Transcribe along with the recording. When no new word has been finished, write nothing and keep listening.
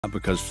Not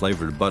because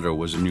flavored butter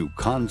was a new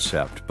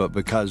concept, but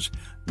because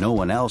no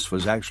one else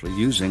was actually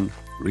using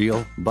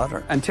real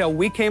butter. Until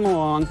we came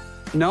along,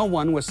 no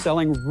one was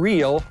selling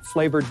real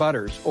flavored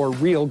butters or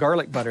real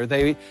garlic butter.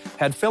 They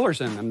had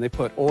fillers in them. They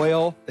put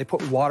oil, they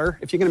put water.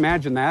 If you can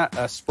imagine that,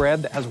 a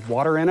spread that has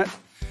water in it.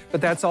 But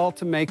that's all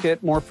to make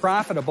it more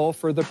profitable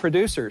for the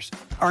producers.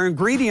 Our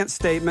ingredient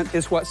statement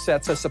is what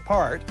sets us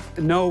apart.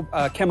 No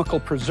chemical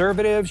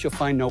preservatives, you'll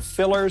find no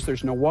fillers,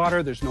 there's no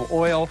water, there's no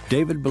oil.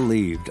 David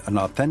believed an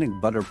authentic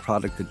butter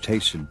product that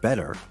tasted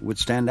better would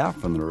stand out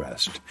from the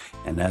rest.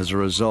 And as a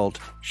result,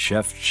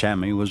 Chef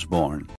Shamy was born.